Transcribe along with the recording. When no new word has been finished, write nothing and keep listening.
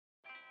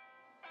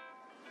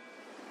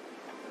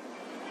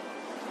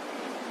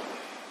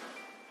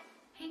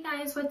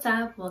guys, what's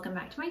up? Welcome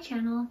back to my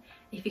channel.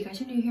 If you guys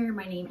are new here,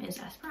 my name is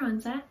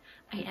Esperanza.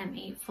 I am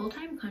a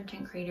full-time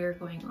content creator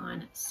going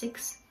on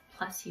 6+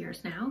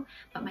 years now,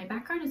 but my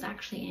background is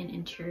actually in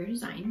interior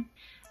design.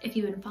 If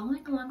you've been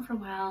following along for a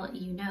while,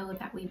 you know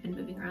that we've been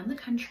moving around the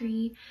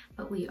country,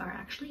 but we are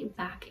actually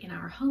back in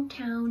our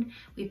hometown.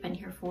 We've been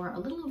here for a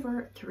little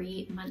over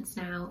 3 months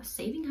now,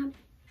 saving up.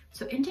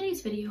 So in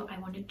today's video, I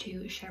wanted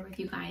to share with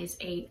you guys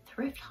a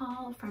thrift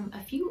haul from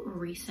a few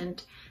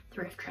recent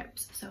thrift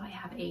trips. So I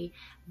have a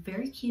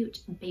very cute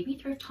baby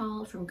thrift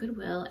haul from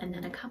Goodwill, and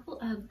then a couple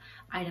of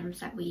items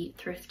that we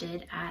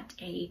thrifted at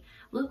a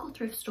local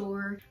thrift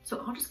store.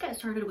 So I'll just get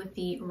started with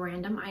the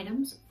random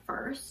items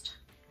first.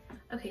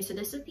 Okay, so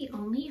this is the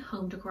only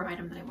home decor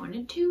item that I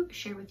wanted to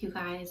share with you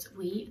guys.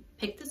 We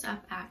picked this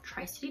up at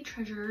Tri-City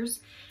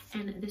Treasures,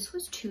 and this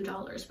was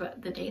 $2,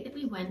 but the day that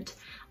we went,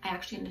 I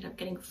actually ended up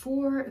getting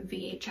 4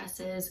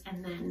 VHSs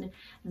and then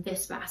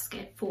this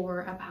basket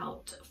for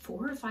about $4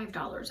 or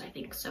 $5, I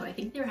think. So I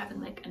think they were having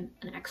like an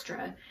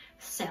extra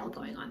sale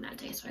going on that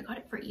day. So I got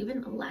it for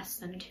even less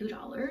than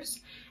 $2.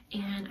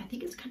 And I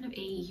think it's kind of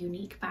a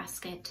unique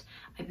basket.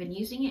 I've been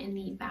using it in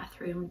the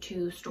bathroom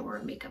to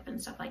store makeup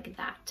and stuff like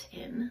that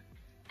in.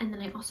 And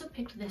then I also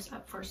picked this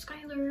up for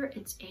Skylar.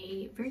 It's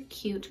a very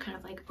cute kind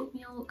of like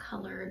oatmeal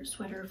colored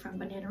sweater from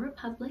Banana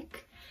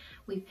Republic.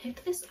 We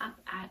picked this up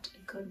at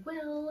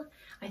Goodwill.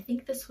 I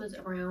think this was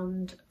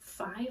around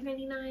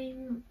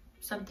 $5.99,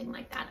 something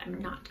like that. I'm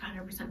not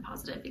 100%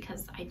 positive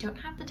because I don't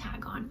have the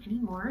tag on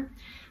anymore,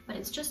 but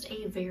it's just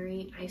a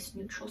very nice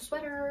neutral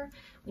sweater.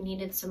 We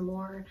needed some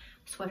more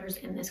sweaters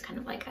in this kind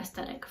of like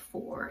aesthetic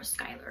for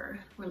Skylar.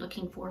 We're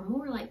looking for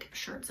more like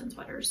shirts and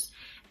sweaters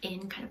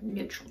in kind of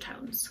neutral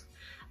tones.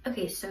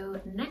 Okay,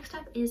 so next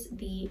up is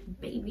the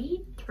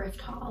baby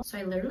thrift haul. So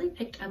I literally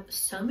picked up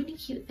so many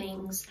cute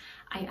things.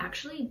 I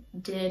actually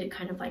did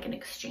kind of like an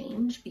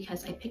exchange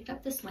because I picked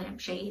up this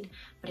lampshade,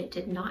 but it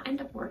did not end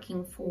up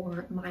working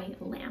for my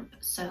lamp.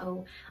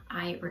 So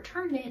I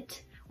returned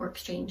it or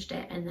exchanged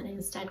it, and then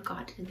instead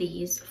got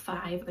these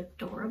 5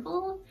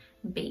 adorable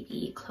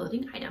baby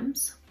clothing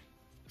items.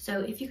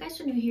 So if you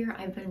guys are new here,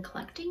 I've been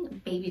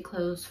collecting baby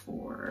clothes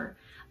for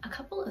a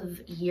couple of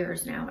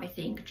years now, I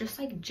think, just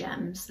like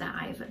gems that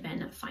I've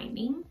been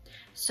finding.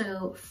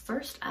 So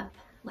first up,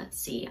 let's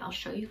see, I'll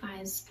show you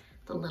guys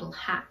the little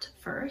hat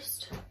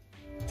first.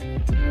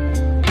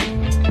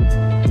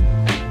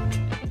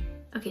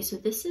 Okay, so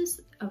this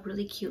is a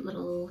really cute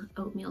little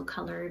oatmeal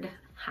colored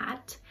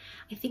hat.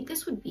 I think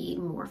this would be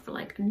more for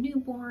like a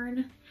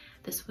newborn.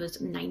 This was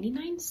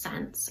 99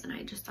 cents, and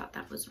I just thought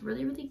that was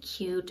really, really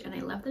cute, and I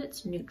love that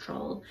it's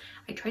neutral.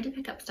 I tried to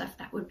pick up stuff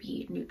that would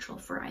be neutral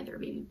for either a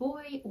baby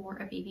boy or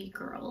a baby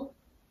girl.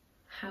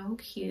 How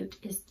cute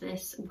is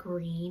this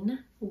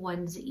green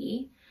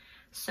onesie?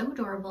 So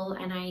adorable,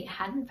 and I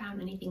hadn't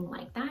found anything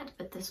like that,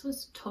 but this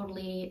was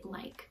totally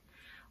like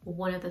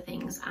one of the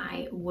things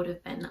I would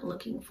have been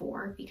looking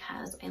for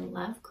because I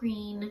love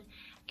green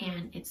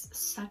and it's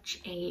such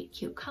a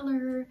cute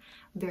color,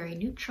 very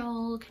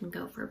neutral, can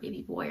go for a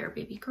baby boy or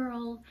baby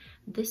girl.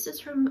 This is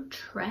from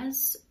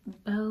Tres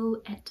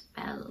Beau et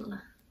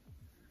Belle.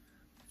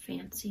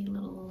 Fancy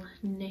little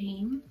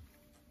name.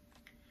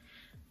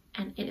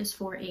 And it is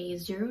for a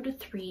 0 to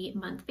 3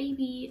 month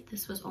baby.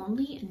 This was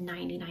only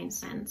 99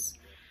 cents.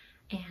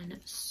 And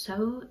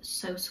so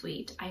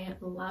sweet. I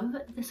love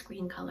this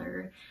green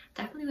color.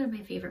 Definitely one of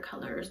my favorite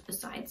colors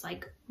besides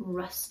like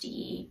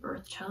rusty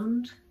earth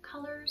toned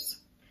colors.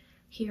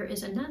 Here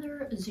is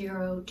another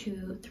 0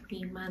 to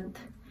 3 month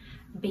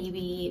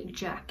baby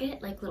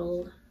jacket, like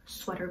little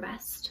sweater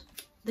vest.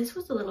 This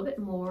was a little bit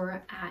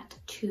more at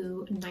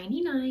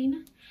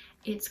 $2.99.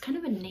 It's kind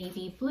of a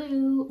navy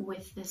blue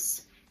with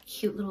this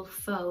cute little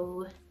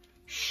faux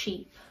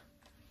sheep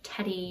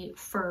teddy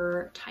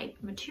fur type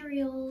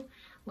material.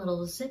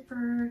 Little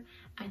zipper.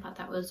 I thought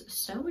that was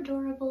so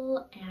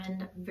adorable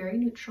and very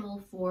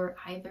neutral for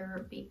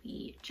either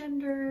baby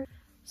gender.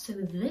 So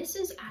this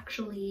is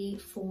actually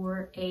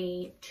for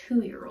a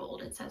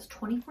 2-year-old. It says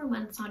 24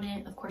 months on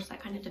it. Of course,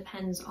 that kind of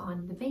depends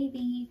on the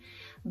baby,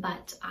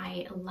 but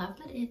I love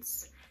that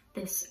it's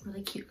this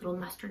really cute little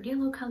mustard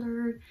yellow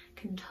color.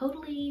 Can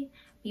totally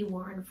be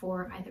worn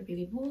for either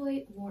baby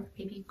boy or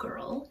baby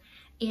girl.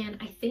 And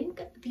I think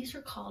these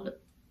are called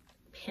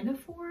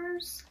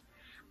pinafores.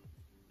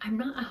 I'm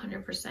not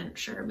 100%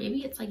 sure.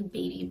 Maybe it's like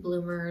baby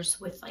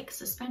bloomers with like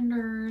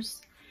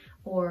suspenders,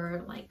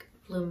 or like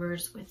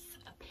bloomers with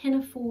a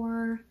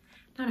pinafore.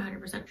 Not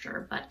 100%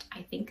 sure, but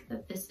I think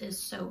that this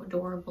is so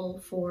adorable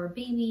for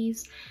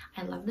babies.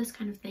 I love this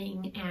kind of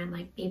thing, and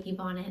like baby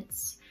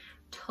bonnets.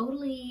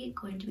 Totally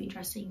going to be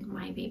dressing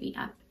my baby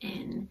up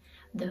in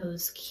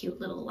those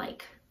cute little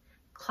like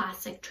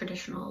classic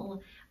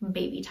traditional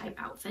baby type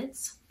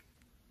outfits.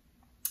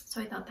 So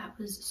I thought that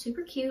was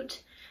super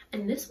cute.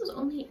 And this was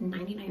only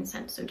 99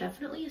 cents, so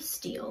definitely a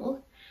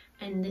steal.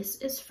 And this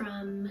is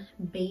from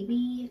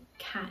Baby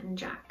Cat and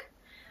Jack.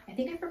 I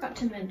think I forgot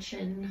to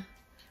mention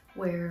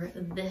where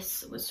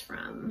this was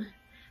from.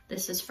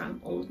 This is from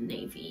Old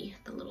Navy,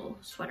 the little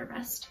sweater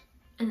vest.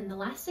 And then the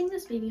last thing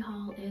this baby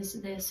haul is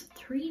this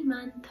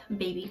 3-month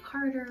baby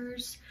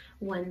Carter's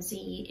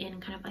onesie in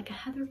kind of like a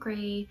heather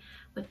gray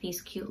with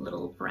these cute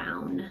little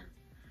brown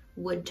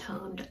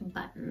wood-toned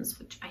buttons,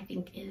 which I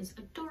think is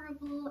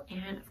adorable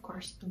and of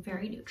course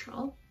very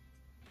neutral.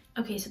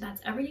 Okay, so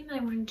that's everything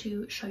that I wanted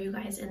to show you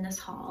guys in this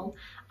haul.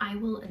 I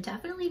will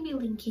definitely be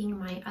linking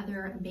my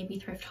other baby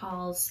thrift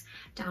hauls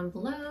down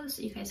below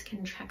so you guys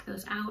can check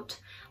those out.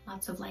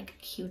 Lots of like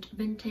cute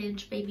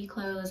vintage baby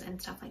clothes and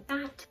stuff like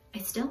that. I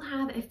still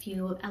have a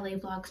few LA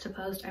vlogs to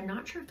post. I'm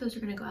not sure if those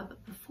are gonna go up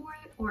before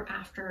or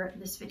after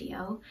this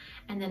video.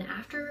 And then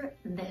after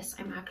this,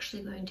 I'm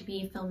actually going to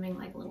be filming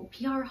like a little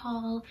PR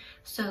haul.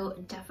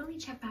 So definitely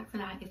check back for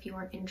that if you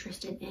are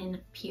interested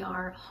in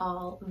PR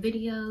haul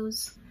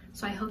videos.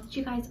 So I hope that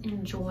you guys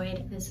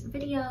enjoyed this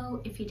video.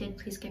 If you did,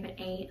 please give it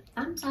a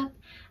thumbs up.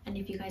 And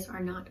if you guys are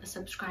not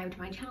subscribed to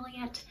my channel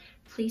yet,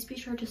 please be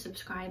sure to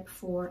subscribe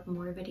for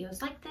more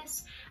videos like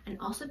this. And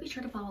also be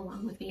sure to follow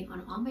along with me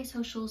on all my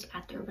socials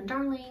at The Urban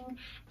Darling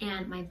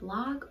and my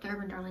blog,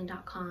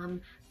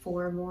 theurbandarling.com,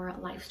 for more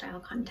lifestyle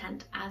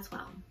content as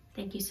well.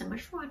 Thank you so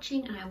much for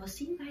watching, and I will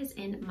see you guys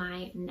in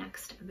my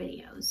next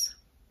videos.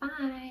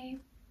 Bye!